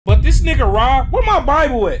this nigga raw. Where my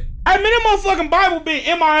Bible at? I mean, that motherfucking Bible been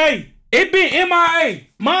MIA. It been MIA.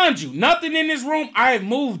 Mind you, nothing in this room I have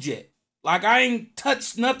moved yet. Like, I ain't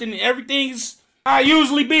touched nothing. Everything's... I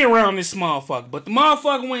usually be around this motherfucker. But the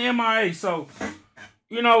motherfucker went MIA. So,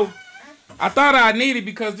 you know, I thought I needed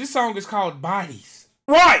because this song is called Bodies.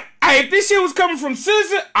 Right. Hey, if this shit was coming from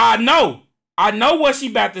SZA, I know. I know what she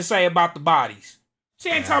about to say about the bodies. She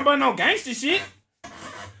ain't talking about no gangster shit.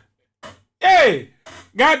 Hey,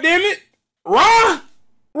 goddamn it. Raw.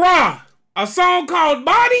 A song called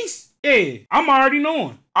Bodies? Yeah, I'm already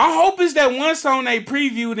knowing. I hope it's that one song they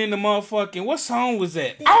previewed in the motherfucking... What song was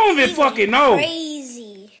that? I don't even fucking know.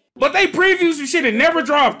 Crazy. But they previewed some shit and never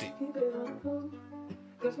dropped it.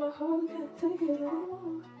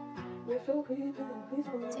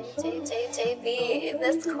 JB,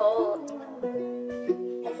 that's cold.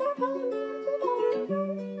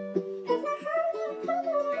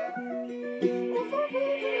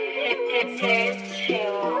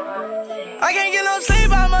 I can't get no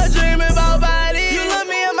sleep, I'm a dreaming about bodies. You look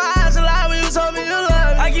me in my eyes a lot when you told me you love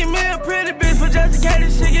me. I give me a pretty bitch for just in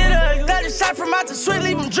case shit get ugly. Got a shot from out the sweet,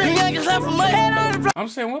 leave him drink. Youngest left from my head on the block. I'm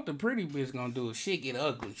saying what the pretty bitch gonna do if shit get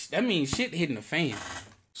ugly. That means shit hitting the fan.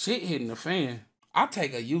 Shit hitting the fan. I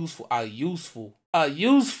take a useful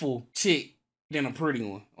chick than a pretty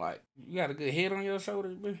one. Like, you got a good head on your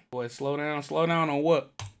shoulders, bitch. Boy, slow down on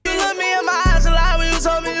what? You look me in my eyes a lot when you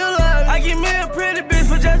told me you love me. I give me a pretty bitch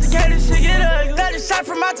for just in case shit get ugly. Got a shot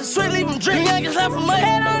from out the sweet, leave him drink. Youngest left from my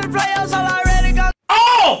head on the playoffs, all I already got.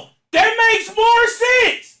 Oh! That makes more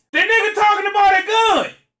sense! The nigga talking about a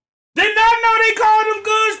gun. Did not know they called them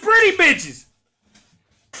guns pretty bitches.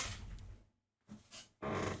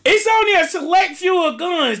 It's only a select few of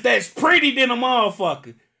guns that's pretty than a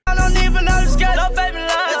motherfucker. I don't even know the scale, no baby love.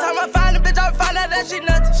 Every time I find a bitch, I find out that she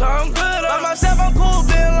nothing. So I'm good by myself, I'm cool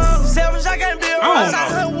being alone. Selfish, I can't be around. I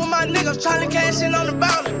hunt with my niggas trying to cash in on the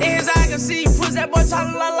bounty. In his eye, I can see he puts that boy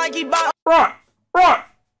trying to look like he bought. Right.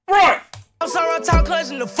 I'm sorry, I'm town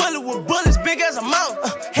clutching the fully with bullets big as a mountain.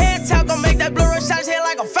 Head tap gon' make that blur rush shots head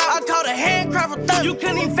like a foul. I caught a handcraft for thunder. You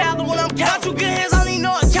couldn't even fathom when I'm count. You good hands, I don't need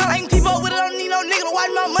no account. I ain't keep up with it, I don't need no nigga to watch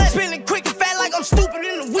my money. Spinning quick and fat like I'm stupid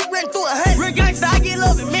in the week, ran through 100. Real gangsta, I get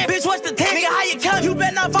love it, man. Bitch, what's the 10? Nigga, how you count? You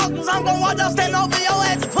better not focus, I'm gon' walk down, stand over your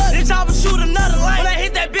ass and put it. This chopper shoot another lane. When I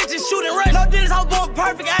hit that bitch, it's shooting rush. No this, I'm going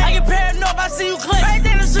perfect. I get paranoid if I see you click. Right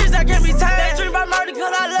there in the streets, I can't be tired. That dream about murder, cause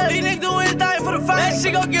I love it. These niggas do anything for the fight. That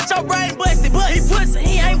shit gon' get your brain busted, but he pussy.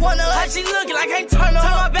 He ain't one of us. How she looking like I can't turn her.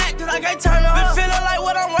 Turn my back cause I can't turn her. Been feeling like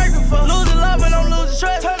what I'm working for. Losing love and I'm losing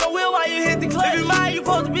trust. Turn the wheel while you hit the clutch. If you mind, you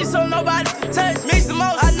supposed to be so nobody can touch. Mix the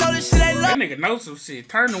most. I know this shit ain't love. That nigga knows some shit.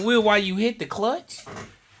 Turn the wheel while you hit the clutch.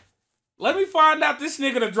 Let me find out this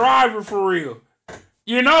nigga the driver for real.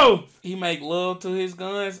 You know, he make love to his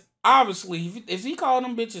guns. Obviously, if he call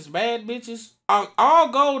them bitches bad bitches, all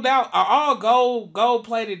gold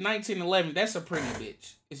plated 1911, that's a pretty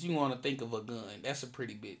bitch. If you want to think of a gun, that's a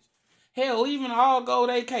pretty bitch. Hell, even all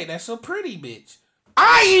gold AK, that's a pretty bitch.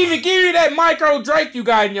 I even give you that micro Drake you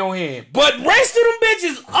got in your hand. But rest of them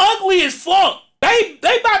bitches ugly as fuck. They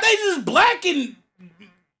just black and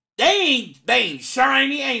they ain't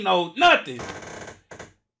shiny, ain't no nothing.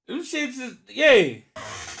 Them shits is, yeah.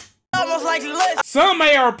 Almost like list. Some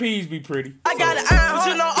ARPs be pretty. I got an iron, but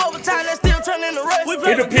you know overtime that's still turning the rest.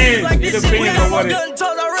 It depends. Like it depends on what it is.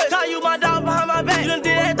 Call you my dog behind my back. You done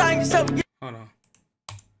did everything yourself. Hold on.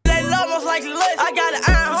 They love us like list. I got an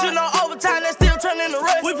iron, but you know overtime that's still turning the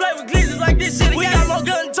rest. We play with glitches like this shit. We got more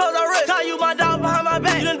guns towards our wrist. Call you my dog behind my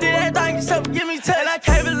back. You done did everything yourself. Give me 10. And I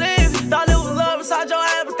can't believe it. Thought it was love inside your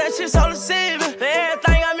ass, but that shit's so deceiving. For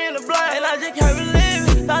everything I'm in the blind, and I just can't believe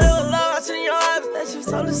it. Thought it was love I seen in your eyes, but that shit's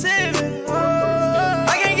so deceiving.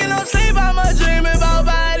 I can't get no sleep, I'm a dreaming about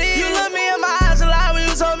bodies. You look me in my eyes a lot when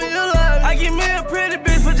you told me you love me. I give me a pretty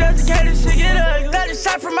bitch for just in case shit get ugly. Got a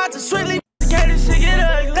shot from out the sweet, leave in case shit get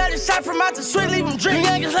ugly. Got a shot from out the sweet, leave him drink.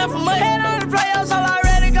 Youngest left from my head on the playoffs, all I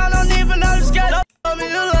already got, don't even know the schedule. Told me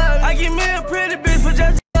you love me. I give me a pretty bitch for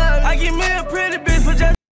just love me. I give me a pretty bitch for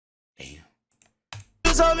just. Damn.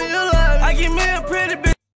 You told me you love me. I give me a pretty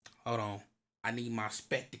bitch. Hold on. I need my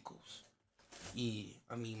spectacles. Yeah,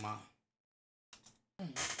 I need my.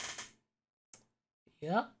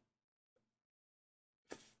 Yep.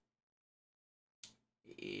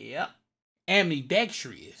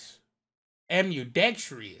 Ambidextrous.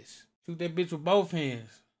 Shoot that bitch with both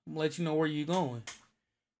hands. I'm gonna let you know where you going.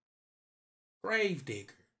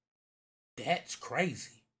 Gravedigger. That's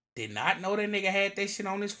crazy. Did not know that nigga had that shit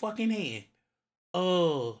on his fucking hand.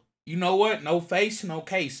 You know what? No face, no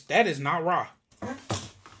case. That is not raw.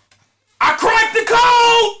 I cracked the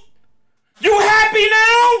code! You happy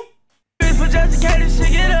now? For just in case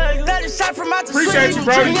shit get ugly. out to Appreciate you,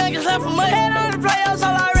 bro. Youngest left for money. Head on the playoffs,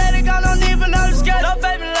 all already gone, don't even know the schedule. No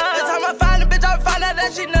baby love. Every time I find a bitch, I find out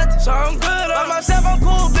that she nothing. So I'm good. By myself, I'm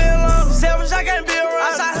cool, being alone. Selfish, I can't be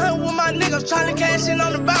around. Outside hunt with my niggas, trying to cash in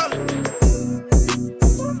on the bounty.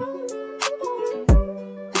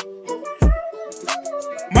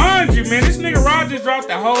 Mind you, man, this nigga Rogers dropped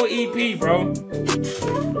the whole EP, bro.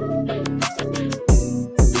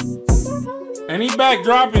 And he back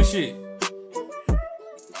dropping shit.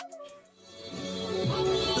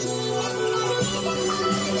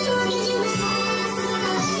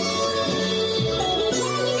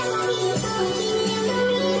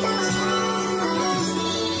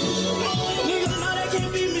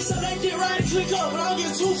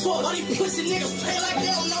 All these pussy niggas play like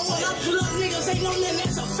they don't know what. I pull up niggas, ain't no nothing,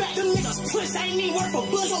 that's a fact. Them niggas pussy ain't even worth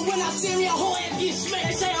a buzz. So when I see me, a whole ass get smacked.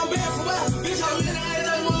 They say I'm bad for what? Bitch, I'm living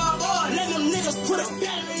everything with my boy. Let them niggas put a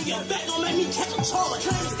battery in your back, don't make me catch a charge.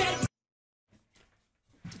 No.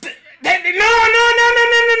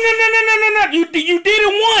 You did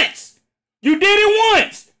it once. You did it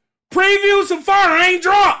once. Preview some fire. I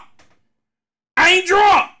ain't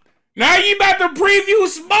dropped. Now you about to preview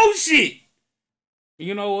some more shit.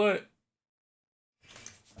 You know what?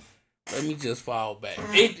 Let me just fall back.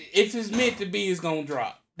 If it's meant to be, it's gonna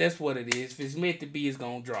drop. That's what it is. If it's meant to be, it's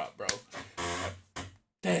gonna drop, bro.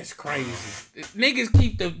 That's crazy. Niggas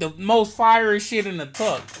keep the most fiery shit in the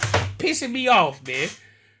tuck. Pissing me off, man.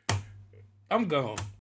 I'm gone.